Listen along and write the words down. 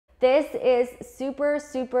This is super,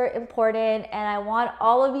 super important, and I want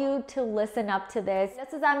all of you to listen up to this.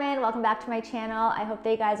 This is Emin. Welcome back to my channel. I hope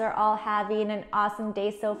that you guys are all having an awesome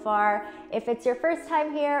day so far. If it's your first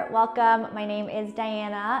time here, welcome. My name is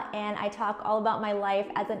Diana, and I talk all about my life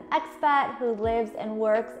as an expat who lives and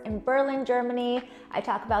works in Berlin, Germany. I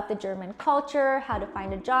talk about the German culture, how to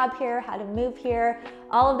find a job here, how to move here,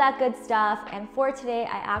 all of that good stuff. And for today,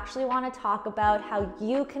 I actually want to talk about how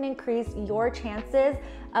you can increase your chances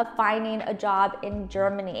of finding a job in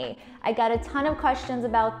Germany. I got a ton of questions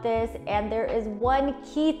about this, and there is one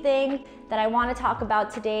key thing that I want to talk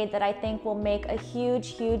about today that I think will make a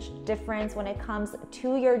huge, huge difference when it comes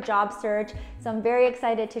to your job search. So I'm very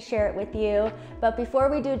excited to share it with you. But before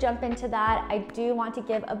we do jump into that, I do want to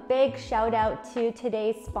give a big shout out to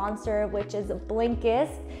today's sponsor, which is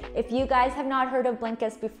Blinkist. If you guys have not heard of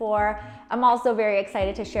Blinkist before, I'm also very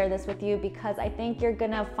excited to share this with you because I think you're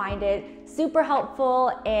gonna find it super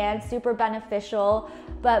helpful and super beneficial.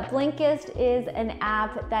 But Blinkist is an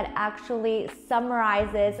app that actually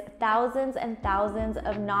summarizes thousands and thousands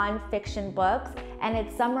of nonfiction books, and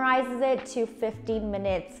it summarizes it to 15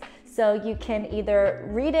 minutes. So you can either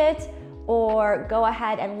read it or go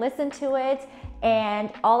ahead and listen to it.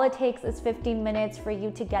 And all it takes is 15 minutes for you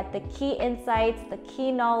to get the key insights, the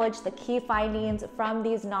key knowledge, the key findings from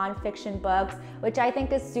these nonfiction books, which I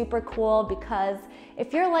think is super cool because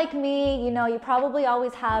if you're like me, you know, you probably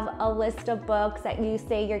always have a list of books that you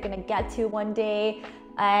say you're gonna get to one day,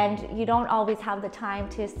 and you don't always have the time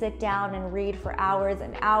to sit down and read for hours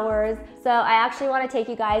and hours. So I actually want to take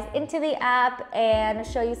you guys into the app and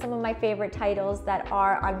show you some of my favorite titles that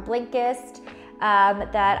are on Blinkist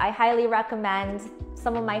that I highly recommend.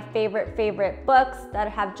 Some of my favorite books that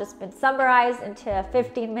have just been summarized into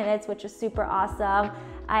 15 minutes, which is super awesome.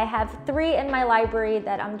 I have 3 in my library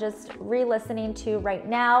that I'm just re-listening to right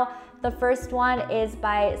now. The first one is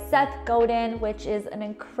by Seth Godin, which is an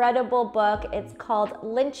incredible book. It's called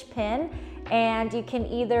Linchpin, and you can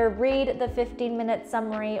either read the 15-minute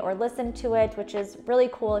summary or listen to it, which is really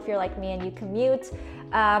cool if you're like me and you commute.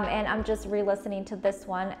 And I'm just re-listening to this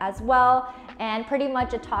one as well. And pretty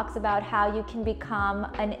much it talks about how you can become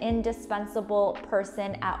an indispensable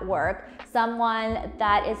person at work, someone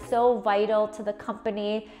that is so vital to the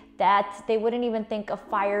company that they wouldn't even think of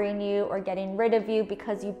firing you or getting rid of you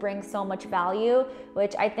because you bring so much value,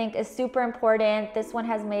 which I think is super important. This one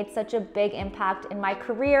has made such a big impact in my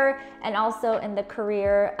career and also in the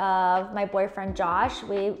career of my boyfriend Josh.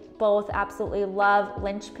 We both absolutely love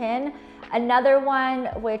Linchpin. Another one,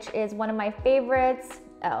 which is one of my favorites,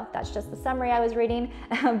 oh, that's just the summary I was reading,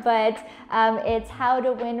 but it's How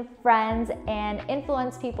to Win Friends and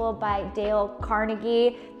Influence People by Dale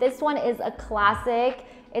Carnegie. This one is a classic.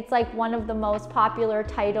 It's like one of the most popular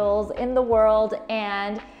titles in the world,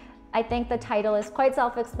 and I think the title is quite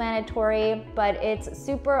self-explanatory, but it's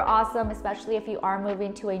super awesome, especially if you are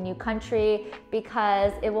moving to a new country,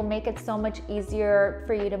 because it will make it so much easier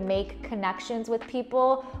for you to make connections with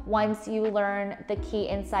people once you learn the key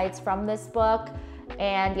insights from this book.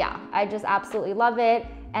 And yeah, I just absolutely love it.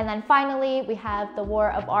 And then finally, we have The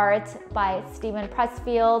War of Art by Steven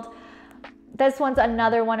Pressfield. This one's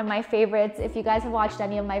another one of my favorites. If you guys have watched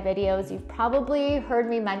any of my videos, you've probably heard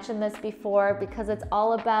me mention this before because it's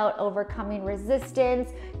all about overcoming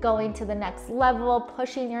resistance, going to the next level,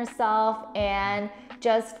 pushing yourself, and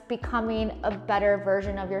just becoming a better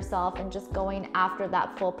version of yourself and just going after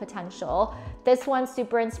that full potential. This one's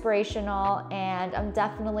super inspirational, and I'm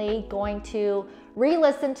definitely going to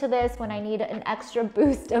re-listen to this when I need an extra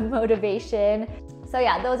boost of motivation. So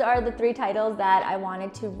yeah, those are the 3 titles that I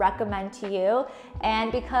wanted to recommend to you. And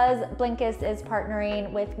because Blinkist is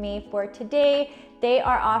partnering with me for today, they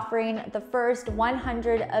are offering the first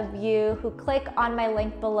 100 of you who click on my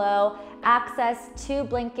link below access to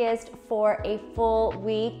Blinkist for a full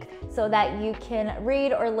week so that you can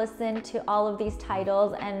read or listen to all of these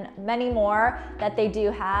titles and many more that they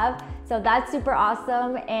do have. So that's super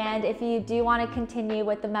awesome. And if you do want to continue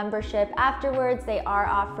with the membership afterwards, they are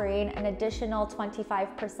offering an additional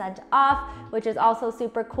 25% off, which is also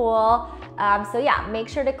super cool. So yeah, make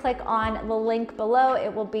sure to click on the link below.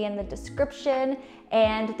 It will be in the description.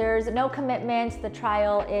 And there's no commitment. The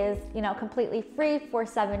trial is, you know, completely free for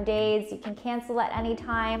 7 days. You can cancel at any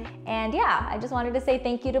time. And yeah, I just wanted to say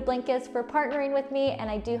thank you to Blinkist for partnering with me, and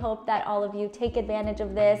I do hope that all of you take advantage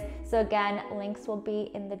of this. So again, links will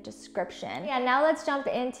be in the description. Yeah, now let's jump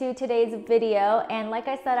into today's video. And like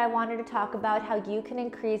I said, I wanted to talk about how you can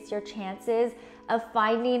increase your chances of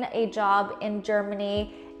finding a job in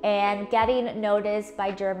Germany and getting noticed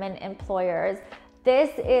by German employers.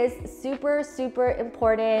 This is super, super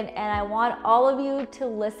important, and I want all of you to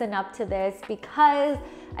listen up to this because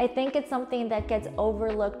I think it's something that gets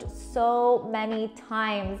overlooked so many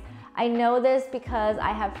times. I know this because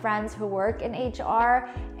I have friends who work in HR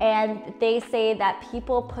and they say that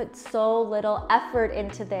people put so little effort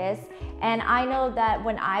into this. And I know that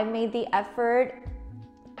when I made the effort,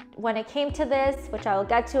 when it came to this, which I will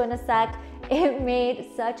get to in a sec, it made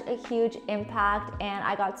such a huge impact and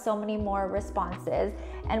I got so many more responses.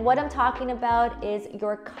 And what I'm talking about is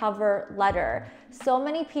your cover letter. So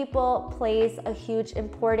many people place a huge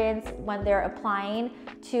importance when they're applying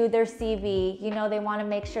to their CV. You know, they want to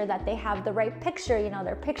make sure that they have the right picture, you know,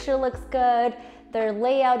 their picture looks good, their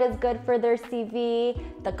layout is good for their CV,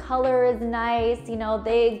 the color is nice, you know,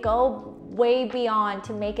 they go way beyond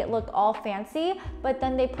to make it look all fancy, but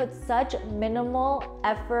then they put such minimal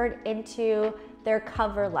effort into their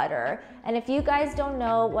cover letter. And if you guys don't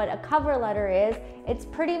know what a cover letter is, it's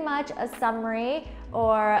pretty much a summary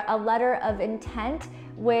or a letter of intent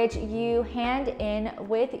which you hand in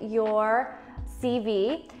with your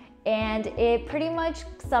CV, and it pretty much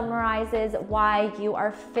summarizes why you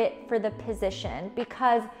are fit for the position,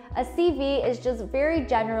 because a CV is just very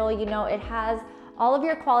general, you know, it has all of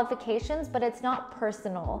your qualifications, but it's not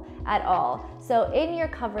personal at all. So in your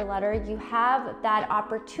cover letter, you have that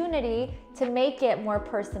opportunity to make it more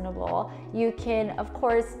personable. You can, of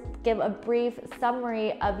course, give a brief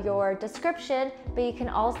summary of your description, but you can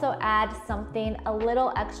also add something a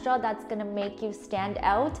little extra that's gonna make you stand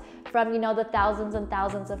out from, you know, the thousands and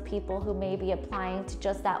thousands of people who may be applying to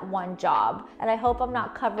just that one job. And I hope I'm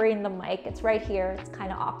not covering the mic. It's right here. It's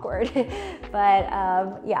kind of awkward.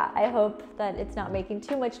 But yeah, I hope that it's not making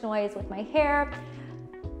too much noise with my hair.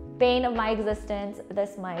 Bane of my existence,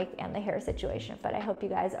 this mic and the hair situation, but I hope you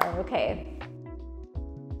guys are okay.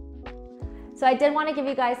 So I did want to give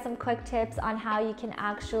you guys some quick tips on how you can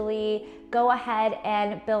actually go ahead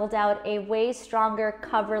and build out a way stronger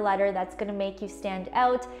cover letter that's going to make you stand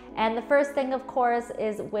out. And the first thing, of course,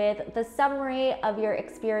 is with the summary of your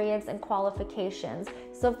experience and qualifications.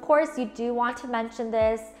 So of course you do want to mention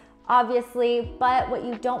this, obviously, but what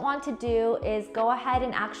you don't want to do is go ahead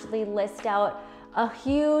and actually list out a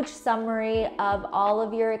huge summary of all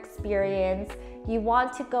of your experience. You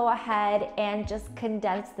want to go ahead and just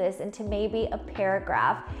condense this into maybe a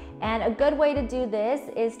paragraph. And a good way to do this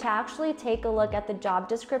is to actually take a look at the job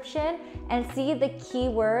description and see the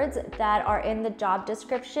keywords that are in the job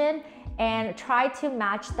description and try to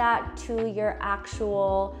match that to your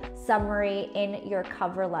actual summary in your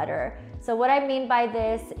cover letter. So what I mean by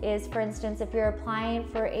this is, for instance, if you're applying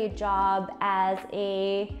for a job as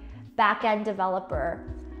a back-end developer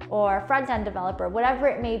or front-end developer, whatever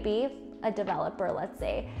it may be, a developer, let's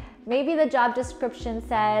say. Maybe the job description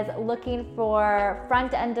says looking for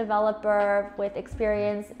front-end developer with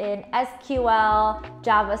experience in SQL,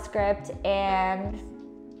 JavaScript, and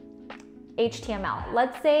HTML.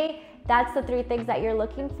 Let's say that's the 3 things that you're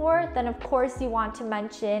looking for. Then of course you want to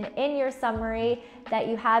mention in your summary that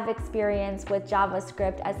you have experience with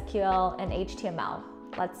JavaScript, SQL, and HTML,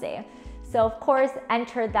 let's say. So of course,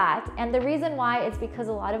 enter that. And the reason why is because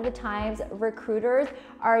a lot of the times recruiters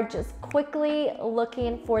are just quickly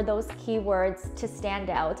looking for those keywords to stand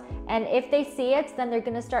out. And if they see it, then they're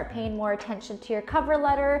gonna start paying more attention to your cover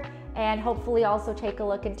letter and hopefully also take a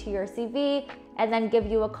look into your CV and then give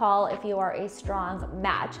you a call if you are a strong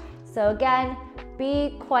match. So again,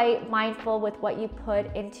 be quite mindful with what you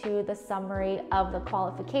put into the summary of the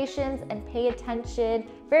qualifications and pay attention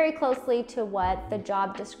very closely to what the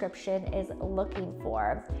job description is looking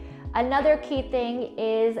for. Another key thing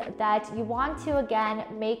is that you want to, again,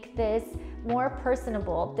 make this more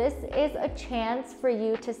personable. This is a chance for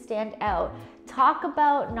you to stand out. Talk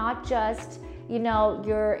about not just, you know,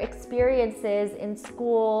 your experiences in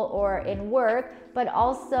school or in work, but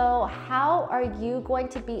also how are you going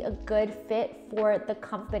to be a good fit for the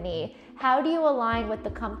company? How do you align with the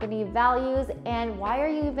company values, and why are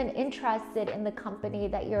you even interested in the company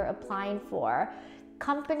that you're applying for?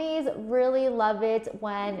 Companies really love it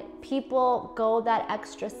when people go that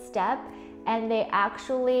extra step and they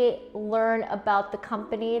actually learn about the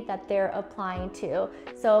company that they're applying to.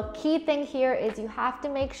 So key thing here is you have to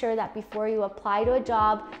make sure that before you apply to a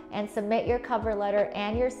job and submit your cover letter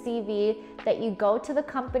and your CV, that you go to the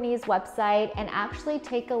company's website and actually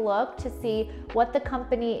take a look to see what the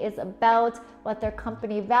company is about, what their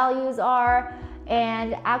company values are,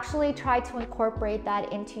 and actually try to incorporate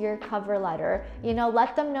that into your cover letter. You know,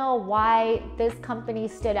 let them know why this company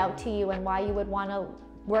stood out to you and why you would want to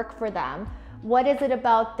work for them, What is it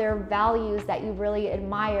about their values that you really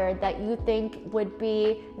admire, that you think would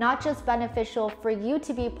be not just beneficial for you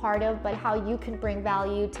to be part of, but how you can bring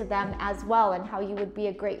value to them as well, and how you would be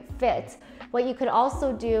a great fit? What you could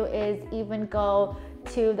also do is even go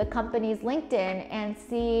to the company's LinkedIn and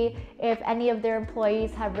see if any of their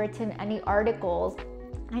employees have written any articles.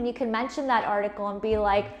 And you can mention that article and be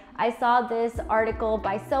like, I saw this article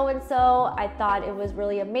by so-and-so, I thought it was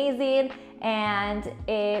really amazing, and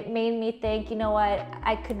it made me think, you know what,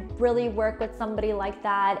 I could really work with somebody like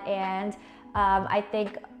that, and I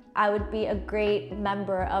think I would be a great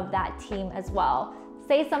member of that team as well.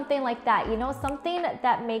 Say something like that, you know, something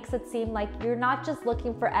that makes it seem like you're not just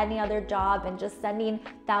looking for any other job and just sending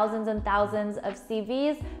thousands and thousands of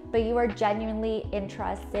CVs, but you are genuinely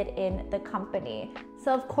interested in the company.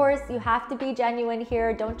 So of course you have to be genuine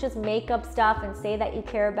here. Don't just make up stuff and say that you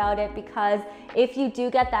care about it, because if you do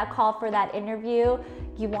get that call for that interview,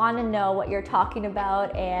 you want to know what you're talking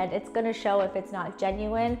about, and it's going to show if it's not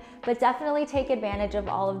genuine. But definitely take advantage of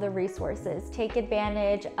all of the resources. Take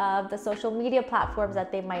advantage of the social media platforms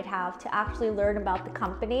that they might have to actually learn about the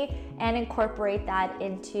company and incorporate that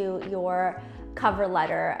into your cover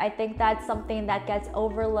letter. I think that's something that gets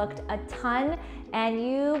overlooked a ton, and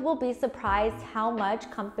you will be surprised how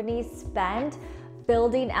much companies spend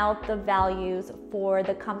building out the values for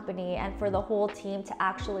the company and for the whole team to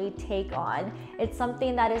actually take on. It's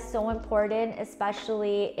something that is so important,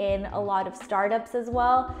 especially in a lot of startups as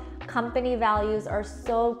well. Company values are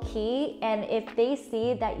so key, and if they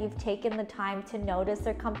see that you've taken the time to notice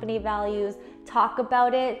their company values, talk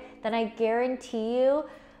about it, then I guarantee you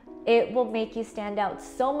it will make you stand out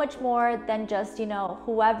so much more than just, you know,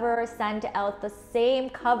 whoever sent out the same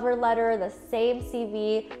cover letter, the same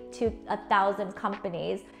CV to 1,000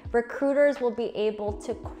 companies. Recruiters will be able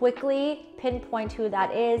to quickly pinpoint who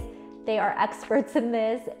that is. They are experts in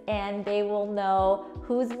this, and they will know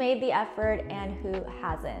who's made the effort and who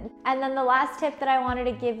hasn't. And then the last tip that I wanted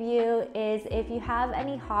to give you is, if you have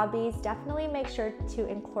any hobbies, definitely make sure to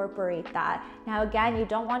incorporate that. Now again, you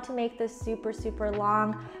don't want to make this super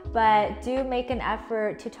long, but do make an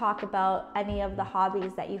effort to talk about any of the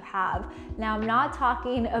hobbies that you have. Now I'm not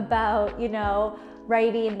talking about, you know,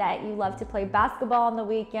 writing that you love to play basketball on the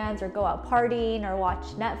weekends or go out partying or watch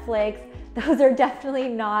Netflix. Those are definitely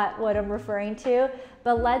not what I'm referring to.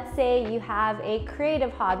 But let's say you have a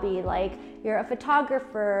creative hobby, like you're a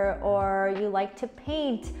photographer, or you like to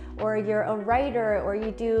paint, or you're a writer, or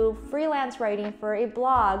you do freelance writing for a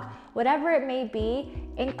blog. Whatever it may be,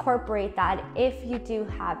 incorporate that if you do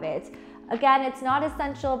have it. Again, it's not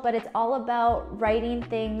essential, but it's all about writing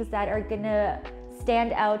things that are gonna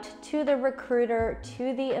stand out to the recruiter,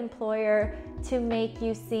 to the employer, to make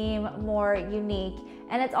you seem more unique.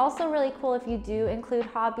 And it's also really cool if you do include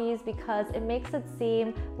hobbies, because it makes it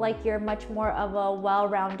seem like you're much more of a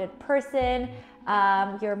well-rounded person.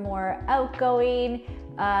 You're more outgoing.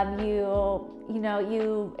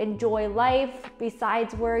 You enjoy life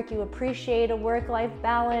besides work. You appreciate a work-life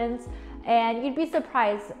balance, and you'd be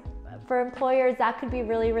surprised. For employers, that could be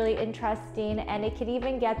really interesting, and it could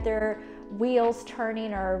even get their wheels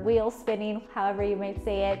turning or wheels spinning, however you might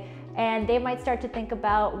say it, and they might start to think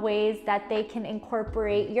about ways that they can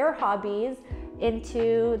incorporate your hobbies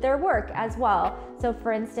into their work as well. So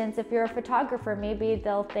for instance, if you're a photographer, maybe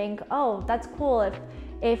they'll think, oh, that's cool,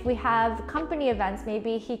 if we have company events,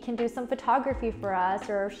 maybe he can do some photography for us,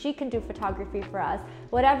 or she can do photography for us.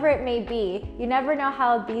 Whatever it may be, you never know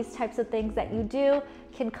how these types of things that you do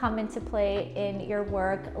can come into play in your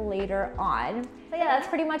work later on. So yeah, that's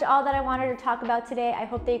pretty much all that I wanted to talk about today. I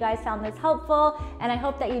hope that you guys found this helpful, and I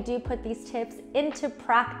hope that you do put these tips into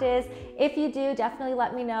practice. If you do, definitely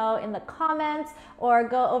let me know in the comments, or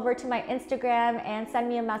go over to my Instagram and send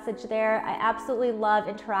me a message there. I absolutely love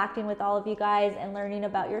interacting with all of you guys and learning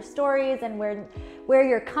about your stories and where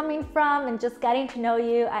you're coming from, and just getting to know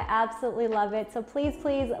you. I absolutely love it. So please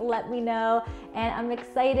let me know, and I'm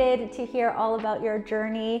excited to hear all about your journey.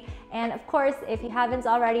 And of course, if you haven't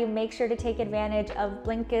already, make sure to take advantage of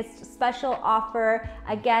Blinkist's special offer.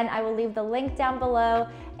 Again, I will leave the link down below,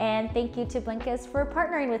 and thank you to Blinkist for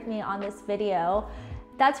partnering with me on this video.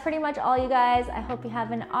 That's pretty much all, you guys. I hope you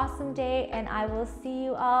have an awesome day, and I will see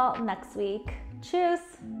you all next week. Tschüss!